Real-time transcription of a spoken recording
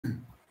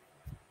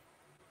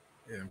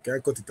Yeah, can I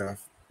cut it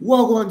off?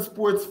 Wagwan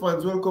sports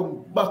fans,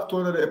 welcome back to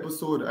another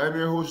episode. I'm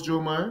your host Joe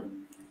Mar.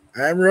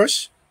 I'm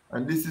Rush.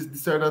 And this is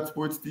Decided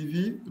Sports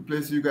TV, the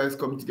place you guys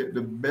come to get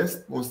the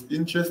best, most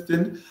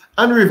interesting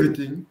and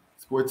riveting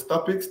sports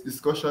topics,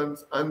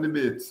 discussions, and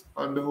debates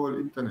on the whole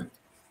internet.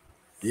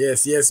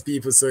 Yes,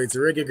 people. So it's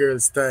Reggae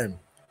Girls time.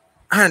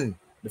 And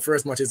the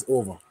first match is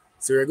over.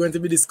 So we're going to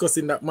be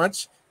discussing that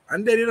match.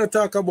 And then,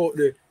 talk about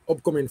the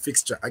upcoming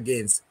fixture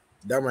against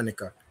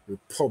Dominica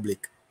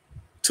Republic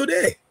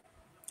today.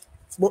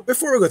 But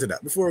before we go to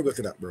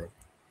that, bro,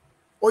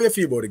 how you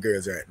feel about the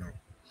girls right now?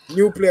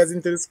 New players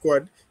into the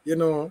squad,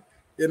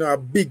 a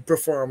big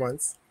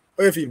performance.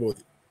 How you feel about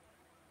it?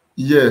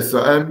 Yes,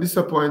 so I'm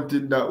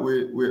disappointed that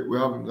we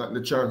haven't got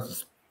the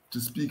chance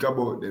to speak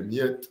about them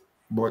yet,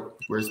 but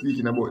we're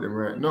speaking about them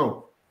right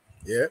now.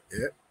 Yeah.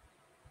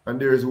 And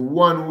there's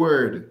one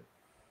word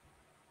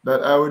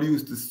that I would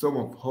use to sum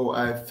up how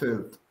I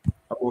felt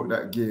about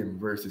that game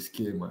versus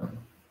Cayman.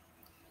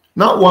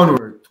 Not one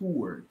word, 2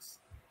 words.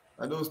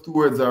 And those 2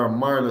 words are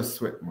marvelous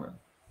sweat, man.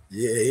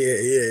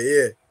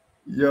 Yeah.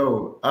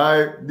 Yo,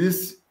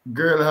 this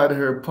girl had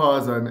her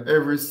paws on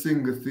every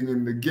single thing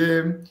in the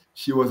game.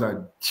 She was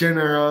a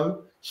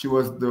general. She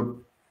was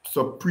the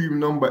supreme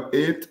number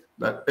 8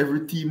 that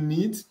every team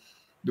needs.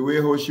 The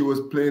way how she was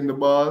playing the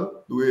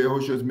ball, the way how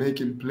she was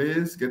making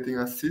plays, getting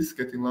assists,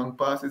 getting long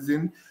passes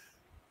in.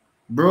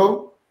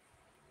 Bro,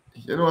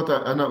 you know what?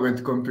 I'm not going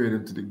to compare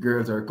them to the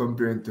girls or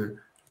comparing to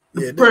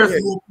the person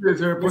who plays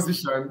her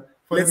position.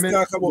 Let's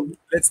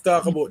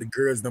talk about the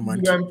girls, the man.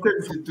 I'm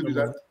tempted to do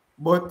that.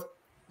 But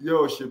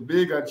yo, she's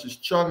big and she's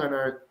strong and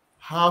her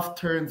half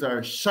turns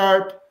are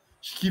sharp.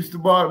 She keeps the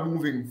ball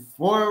moving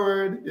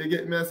forward. You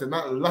get me? I say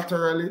not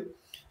laterally.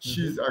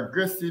 She's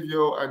aggressive,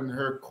 yo, and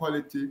her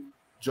quality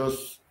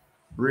just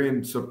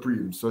reigned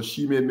supreme. So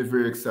she made me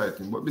very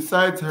exciting. But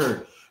besides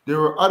her, there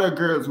were other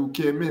girls who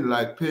came in,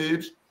 like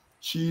Paige.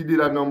 She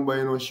did a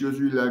number, she was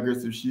really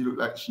aggressive. She looked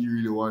like she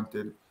really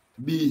wanted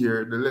to be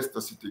here, the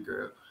Leicester City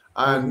girl.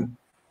 And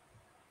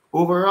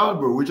overall,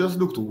 bro, we just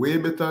looked way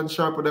better and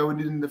sharper than we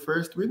did in the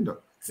first window.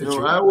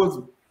 I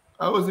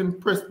was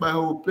impressed by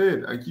how we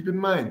played. And keep in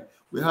mind,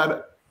 we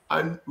had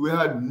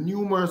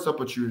numerous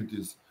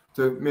opportunities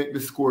to make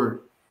the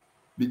score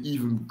be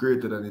even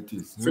greater than it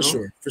is. For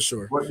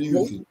sure. What do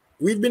you think?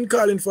 We've been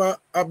calling for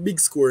a big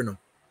score now.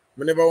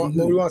 Whenever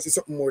we want to see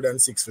something more than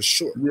 6 for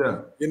sure.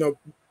 Yeah.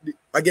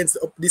 Against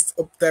this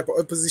type of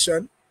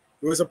opposition,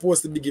 we were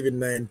supposed to be giving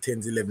 9,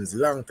 10s, 11s a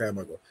long time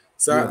ago.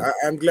 So yeah.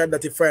 I'm glad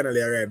that it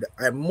finally arrived.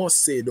 I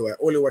must say, though, I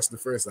only watched the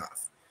first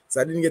half. So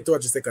I didn't get to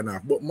watch the second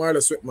half. But Marla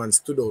Sweatman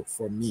stood out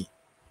for me.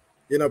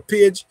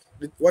 Paige,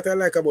 what I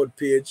like about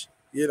Paige,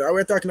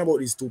 we're talking about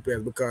these 2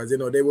 players because,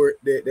 they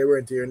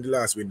weren't here in the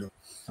last window.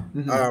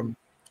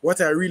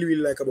 What I really,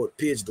 really like about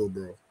Paige, though,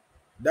 bro,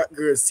 that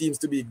girl seems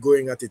to be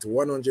going at it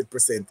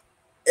 100%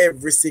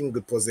 every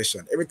single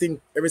possession.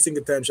 Every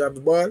single time she has the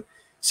ball,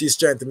 she's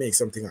trying to make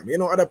something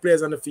happen. Other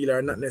players on the field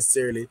are not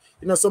necessarily,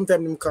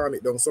 sometimes them calm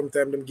it down,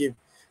 sometimes them give,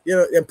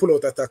 them pull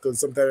out a tackle,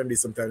 sometimes them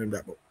this, sometimes them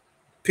that. But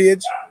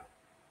Paige,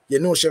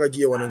 she'll give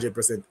you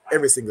 100%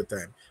 every single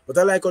time. But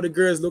I like how the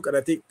girls look, and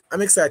I think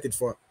I'm excited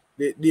for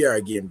the DR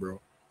game,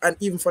 bro. And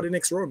even for the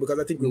next round, because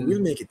I think we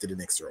will make it to the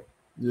next round.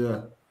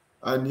 Yeah.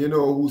 And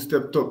who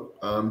stepped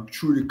up?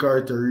 Trudy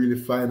Carter really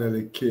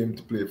finally came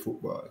to play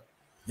football.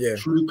 Yeah.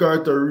 Trudy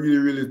Carter really,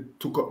 really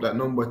took up that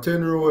number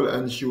 10 role,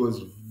 and she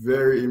was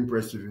very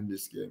impressive in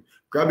this game,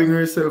 grabbing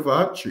herself a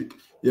hat trick.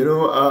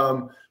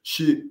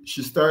 She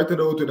started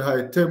out with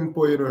high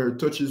tempo. Her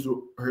touches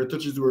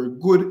were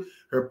good,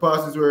 her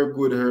passes were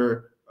good,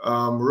 her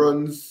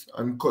runs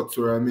and cuts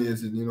were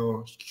amazing.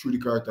 Trudy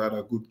Carter had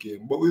a good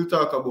game, but we'll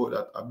talk about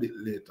that a bit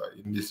later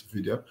in this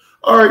video.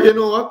 All right, you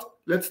know what?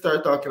 Let's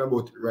start talking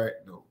about it right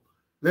now.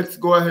 Let's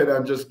go ahead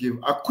and just give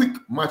a quick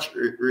match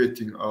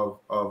rating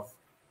of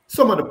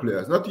some of the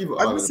players, not even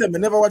all. As I said, I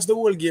never watched the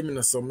whole game,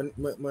 so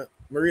my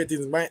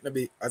ratings might not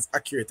be as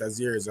accurate as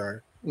yours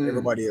are.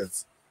 Everybody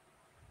else.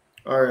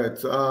 All right,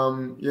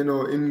 so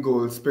in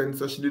goal,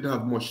 Spencer, she didn't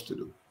have much to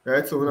do,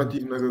 right? So we're not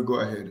even gonna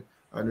go ahead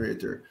and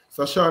rate her.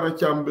 Sashana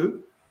Campbell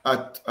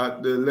at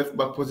the left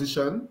back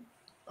position.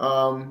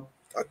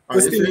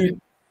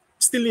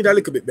 Still need a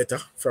little bit better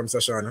from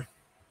Sashana.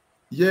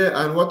 Yeah,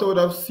 and what I would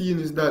have seen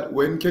is that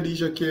when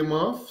Khadija came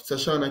off,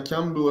 Sashana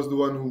Campbell was the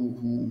one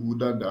who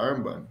done the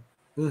armband.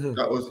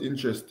 That was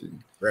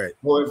interesting. Right.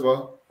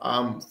 However,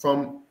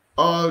 from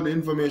all the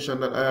information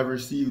that I have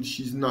received,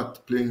 she's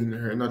not playing in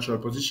her natural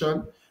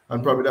position,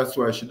 and probably that's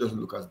why she doesn't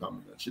look as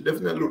dominant. She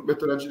definitely looked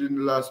better than she did in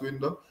the last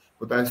window,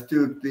 but I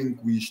still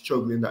think we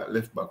struggle in that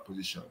left back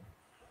position.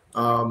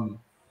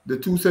 The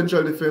 2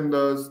 central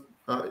defenders,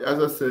 as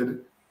I said,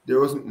 there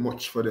wasn't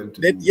much for them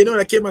to do.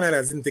 The Cayman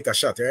Islands didn't take a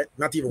shot, right?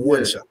 Not even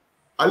one shot.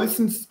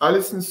 Alison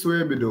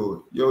Swaby,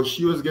 though,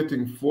 she was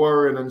getting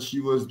forward and she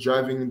was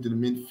driving into the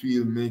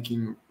midfield,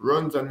 making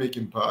runs and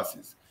making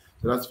passes.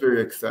 So that's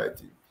very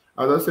exciting.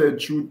 As I said,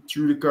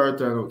 Trudy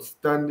Carter, an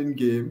outstanding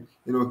game.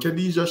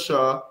 Khadija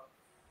Shaw,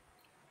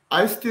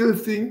 I still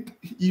think,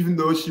 even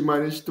though she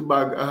managed to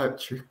bag a hat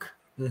trick,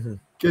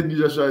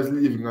 Khadija Shaw is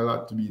leaving a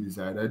lot to be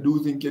desired. I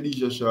do think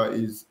Khadija Shaw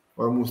is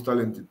our most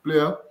talented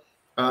player,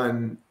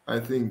 and I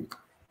think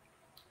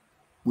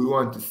we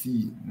want to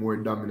see more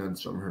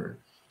dominance from her.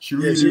 She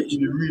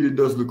really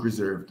does look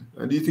reserved.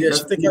 And do you think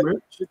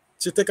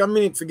she take a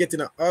minute for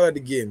getting all of the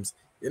games?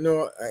 You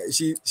know,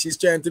 she's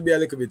trying to be a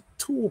little bit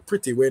too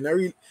pretty.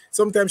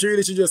 Sometimes she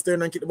really should just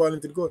turn and kick the ball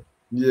into the goal.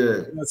 Yeah.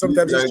 You know,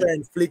 sometimes she's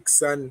trying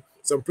flicks and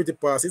some pretty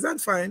passes.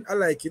 And fine, I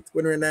like it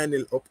when we're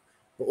 9-0 up.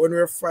 But when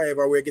we're 5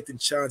 and we're getting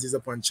chances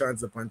upon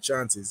chances upon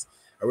chances,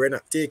 and we're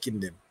not taking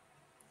them,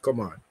 come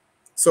on.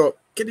 So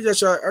Khadija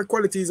Shaw, her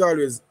quality is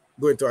always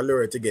going to allow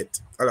her to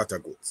get a lot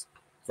of goals.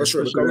 For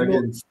sure. Because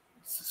against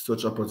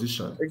such a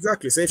position.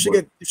 Exactly. So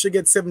if she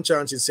gets 7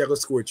 chances, she will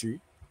score 3.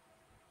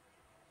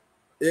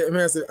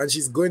 And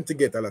she's going to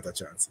get a lot of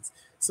chances.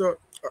 So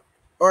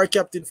our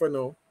captain for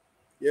now,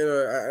 you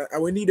know,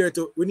 and we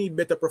need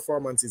better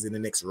performances in the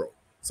next round.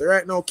 So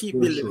right now, keep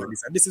building on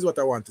this. And this is what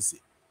I want to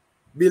see.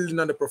 Building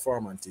on the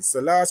performances. So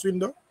last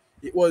window,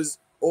 it was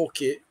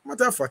okay.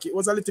 Matter of fact, it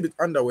was a little bit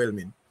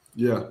underwhelming.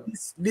 Yeah.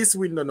 This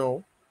window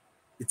now,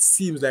 it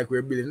seems like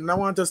we're building. And I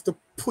want us to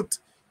put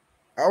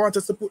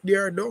the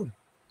air down.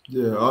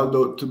 Yeah, I'll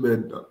go to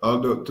bed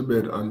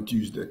on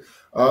Tuesday.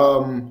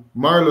 Marla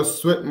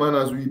Sweatman,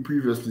 as we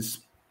previously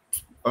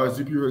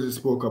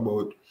spoke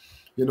about,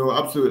 you know,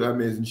 absolutely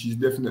amazing. She's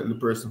definitely the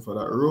person for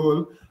that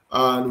role.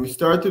 And we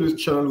started with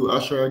Chanalu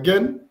Asher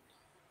again,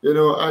 you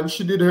know, and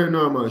she did her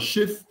normal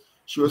shift.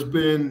 She was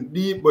playing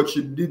deep, but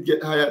she did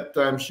get high at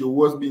times. She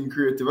was being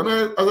creative. And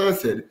as I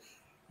said,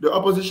 the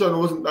opposition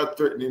wasn't that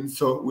threatening,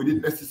 so we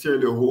didn't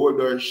necessarily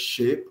hold our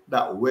shape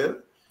that well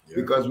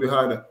because we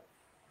had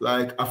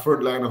like a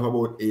front line of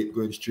about 8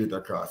 going straight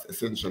across.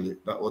 Essentially,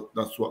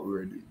 that's what we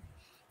were doing.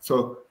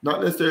 So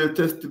not necessarily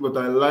tested, but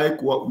I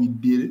like what we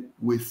did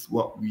with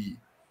what we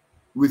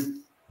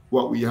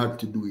had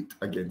to do it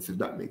against, if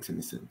that makes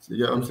any sense. You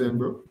get what I'm saying,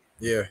 bro?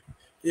 Yeah,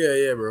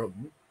 bro.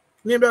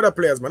 Name the other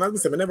players, man. As I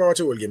said, I never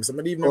watch a whole game, so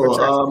I even never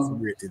try to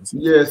see ratings.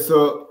 Yeah,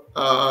 so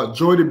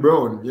Jody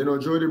Brown, you know,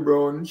 Jody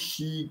Brown,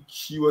 she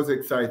was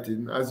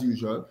exciting as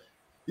usual.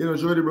 You know,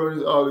 Jody Brown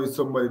is always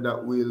somebody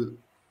that will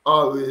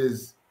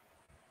always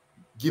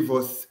give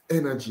us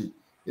energy,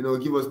 you know,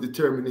 give us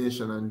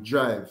determination and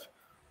drive.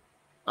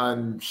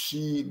 And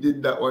she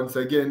did that once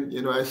again.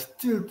 You know, I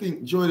still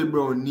think Jody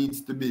Brown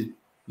needs to be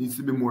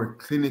more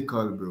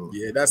clinical, bro.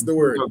 Yeah, that's the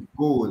word.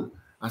 Goal.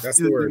 That's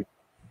the word.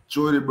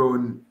 Jody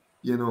Brown,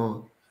 you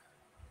know,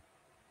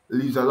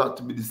 leaves a lot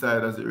to be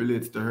decided as it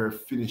relates to her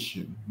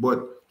finishing.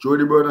 But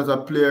Jody Brown as a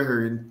player,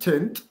 her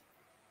intent,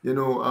 you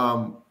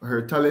know,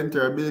 her talent,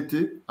 her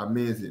ability,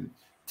 amazing.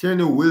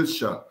 Tierney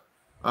Wilshire,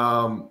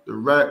 the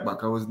right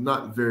back, I was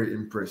not very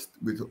impressed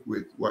with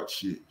what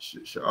she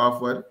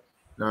offered.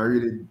 And I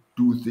really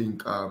do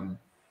think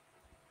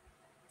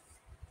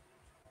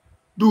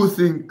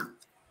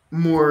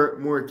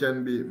more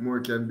can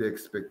be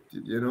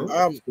expected, you know.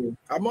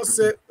 I must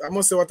say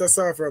what I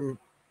saw from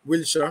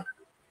Wilshire.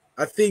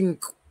 I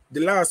think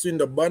the last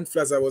window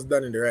Bonflaza was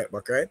done in the right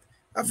back, right?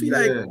 I feel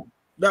like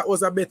that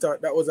was a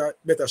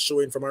better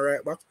showing from a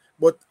right back.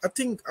 But I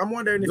think I'm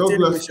wondering if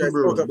Douglas is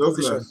out of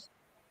position.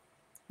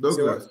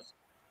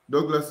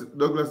 Douglas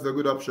is a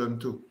good option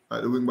too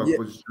at the wing back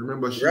position.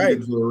 Remember, she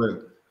did so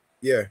well.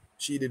 Yeah,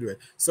 she did well.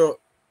 So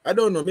I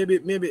don't know.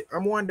 Maybe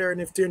I'm wondering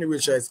if Tierney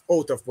Wilshire is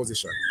out of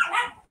position.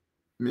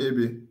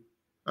 Maybe.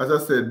 As I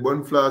said,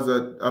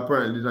 Bonflaza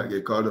apparently did not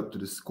get called up to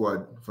the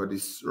squad for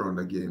this round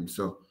of game.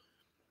 So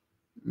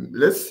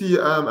let's see.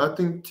 I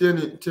think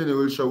Tierney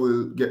Wilshire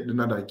will get the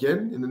nod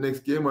again in the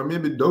next game, or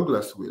maybe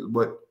Douglas will.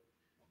 But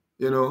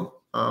you know,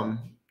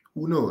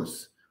 who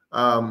knows?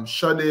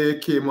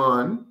 Sade came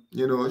on.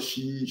 You know,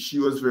 she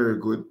was very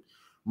good.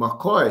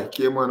 McCoy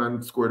came on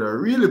and scored a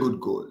really good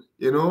goal.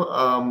 You know,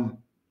 I'm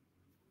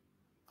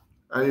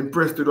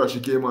impressed with what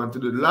she came on to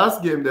do. The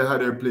last game they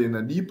had her playing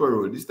a deeper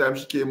role. This time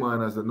she came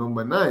on as a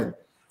number 9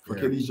 for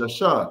Khadija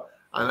Shaw.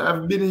 And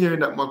I've been hearing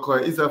that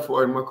McCoy is a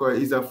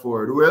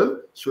forward.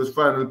 Well, she was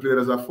finally played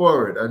as a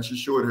forward and she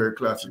showed her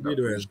class in that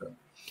position.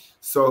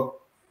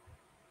 So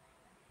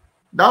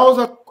that was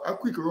a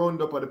quick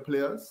roundup of the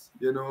players,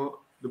 you know,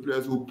 the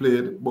players who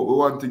played, but we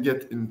want to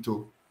get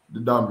into the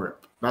dam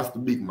rep. That's the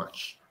big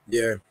match.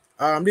 Yeah.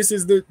 This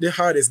is the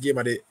hardest game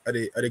of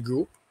the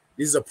group.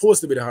 This is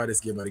supposed to be the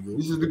hardest game of the group.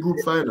 This is the group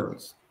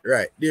finals.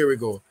 Right. There we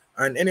go.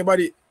 And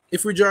anybody,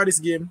 if we draw this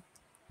game,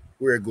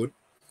 we're good.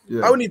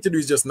 Yeah. All we need to do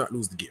is just not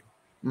lose the game.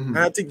 And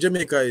I think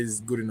Jamaica is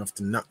good enough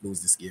to not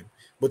lose this game.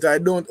 But I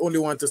don't only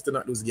want us to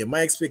not lose the game.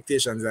 My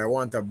expectation is I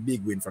want a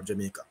big win from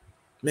Jamaica.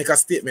 Make a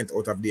statement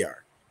out of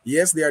there.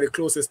 Yes, they are the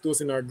closest to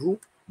us in our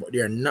group, but they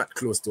are not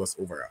close to us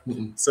overall.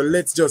 So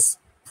let's just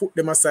put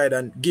them aside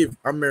and give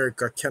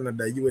America,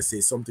 Canada,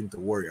 USA something to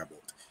worry about.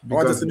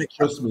 Because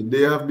trust me,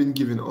 they have been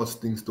giving us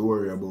things to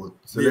worry about.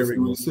 So let's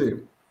do the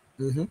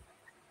same.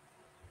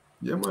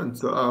 Yeah, man.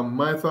 So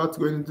my thoughts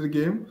going into the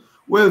game.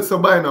 Well,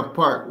 Sabina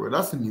Park, well,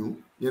 that's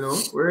new. You know,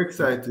 we're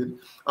excited.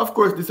 Of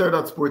course, this or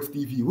that Sports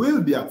TV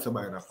will be at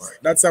Sabina Park.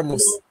 That's a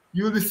must.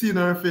 you'll be seeing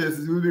our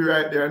faces. We'll be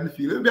right there on the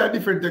field. It'll be a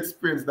different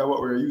experience than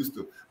what we're used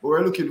to, but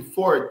we're looking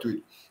forward to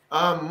it.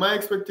 My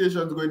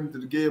expectations going into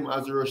the game,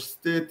 as Rush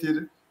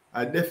stated,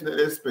 I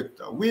definitely expect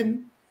a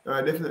win.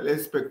 I definitely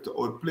expect to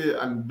outplay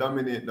and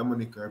dominate the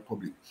Dominican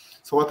Republic.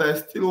 So what I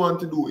still want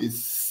to do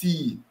is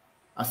see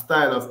a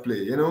style of play.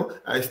 You know,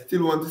 I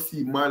still want to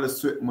see Marla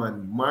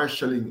Sweatman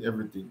marshalling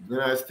everything. Then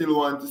I still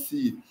want to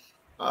see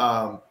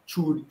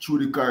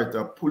Trudy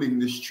Carter pulling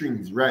the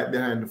strings right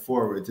behind the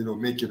forwards, you know,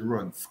 making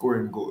runs,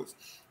 scoring goals.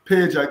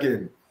 Paige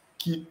again,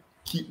 keep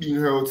being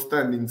her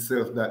outstanding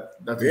self. That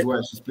is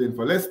why she's playing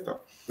for Leicester.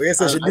 But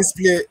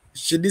yes,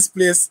 she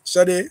displays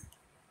Shade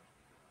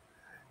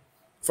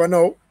for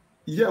now.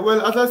 Yeah,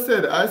 well, as I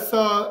said, I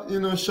saw, you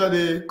know,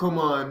 Shade come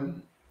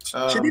on.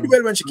 She did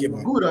well when she came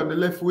on. Good on the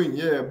left wing,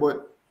 yeah,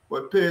 but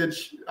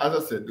Paige, as I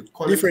said, the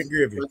quality different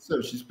gravy.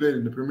 herself, she's playing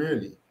in the Premier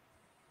League,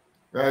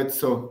 right?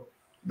 So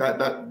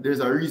that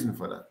there's a reason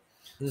for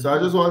that. So I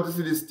just want to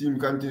see this team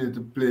continue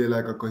to play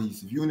like a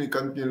cohesive unit,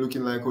 continue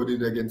looking like how they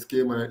did against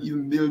Cayman, and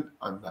even build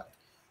on that.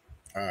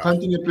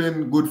 Continue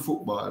playing good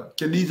football.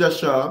 Khadija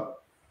Shaw,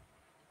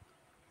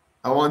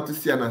 I want to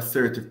see an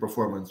assertive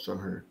performance from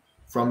her.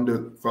 From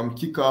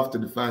kickoff to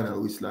the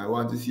final whistle, I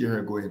want to see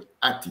her going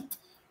at it.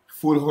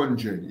 Full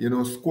 100, you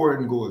know,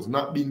 scoring goals,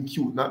 not being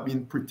cute, not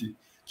being pretty,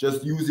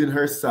 just using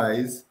her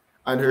size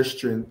and her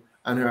strength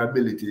and her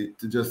ability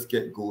to just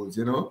get goals,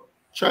 you know.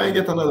 Try and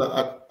get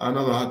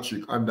another hat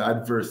trick under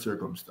adverse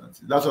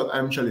circumstances. That's what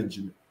I'm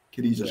challenging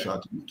Khadija Shaw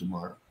to do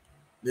tomorrow.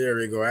 There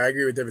we go. I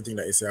agree with everything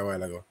that you said a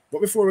while ago.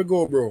 But before we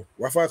go, bro,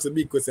 we have to ask a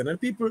big question.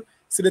 And people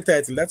see the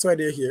title. That's why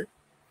they're here.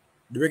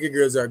 The Reggae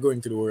girls are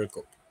going to the World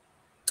Cup.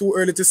 Too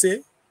early to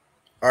say?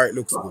 Or it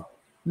looks good?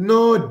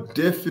 No,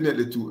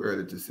 definitely too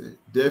early to say.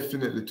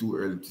 Definitely too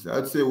early to say.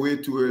 I'd say way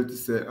too early to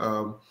say.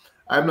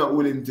 I'm not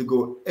willing to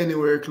go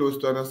anywhere close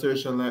to an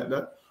assertion like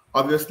that.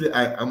 Obviously,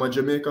 I am a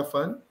Jamaica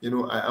fan. You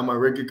know, I am a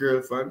Reggae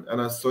girl fan.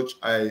 And as such,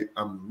 I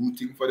am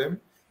rooting for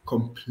them.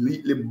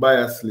 Completely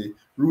biasly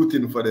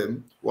rooting for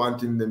them,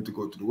 wanting them to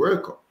go to the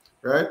World Cup,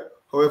 right?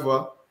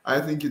 However, I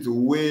think it's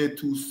way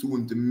too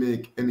soon to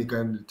make any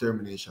kind of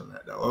determination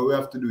like that. All we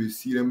have to do is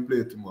see them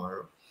play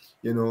tomorrow,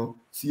 you know,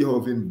 see how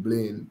Vin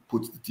Blaine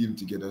puts the team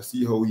together,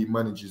 see how he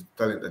manages the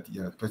talent that he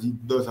has, because he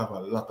does have a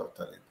lot of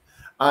talent.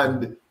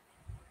 And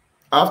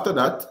after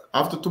that,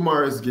 after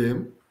tomorrow's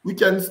game, we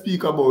can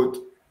speak about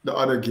the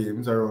other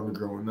games around the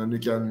ground, and we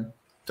can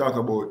talk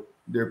about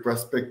their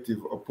prospective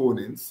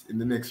opponents in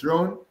the next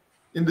round.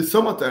 In the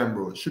summertime,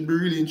 bro, should be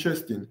really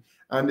interesting.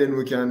 And then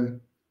we can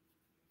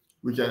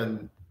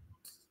then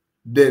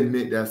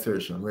make the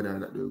assertion whether or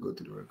not they'll go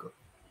to the World Cup.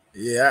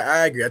 Yeah,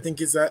 I agree. I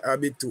think it's a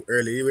bit too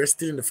early. We're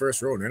still in the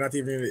first round. We're not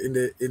even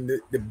in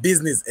the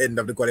business end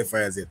of the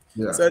qualifiers yet.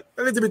 Yeah. So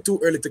a little bit too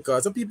early to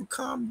call. So people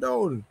calm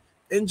down.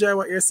 Enjoy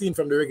what you're seeing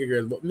from the Reggae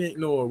girls, but make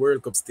no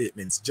World Cup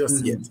statements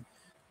just yet.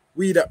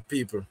 We that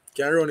people.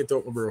 Can run it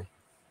up, bro.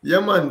 Yeah,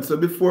 man. So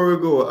before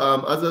we go,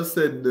 as I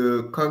said,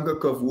 the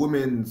CONCACAF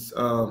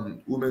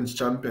women's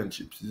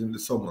championships is in the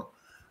summer,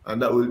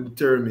 and that will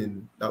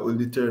determine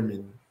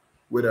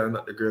whether or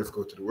not the girls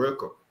go to the World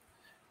Cup.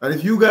 And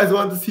if you guys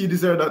want to see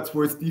this or that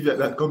sports TV at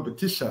that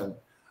competition,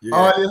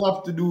 all you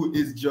have to do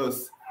is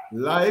just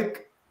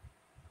like,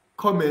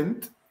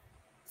 comment,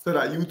 so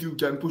that YouTube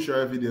can push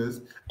our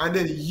videos, and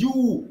then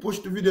you push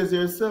the videos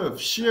yourself,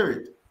 share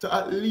it to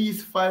at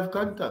least 5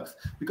 contacts.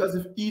 Because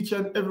if each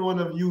and every one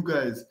of you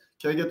guys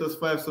can get us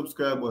 5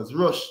 subscribers,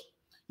 Rush,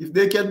 if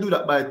they can do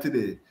that by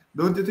today,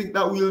 don't you think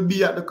that we'll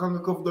be at the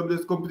CONCACAF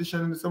WS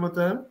competition in the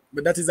summertime?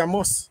 But that is a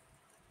must.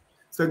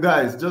 So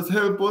guys, just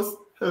help us,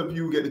 help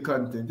you get the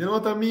content. You know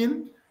what I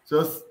mean?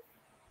 Just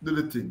do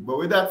the thing. But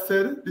with that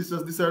said, this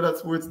was This or That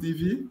Sports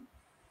TV.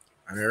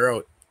 And we're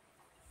out.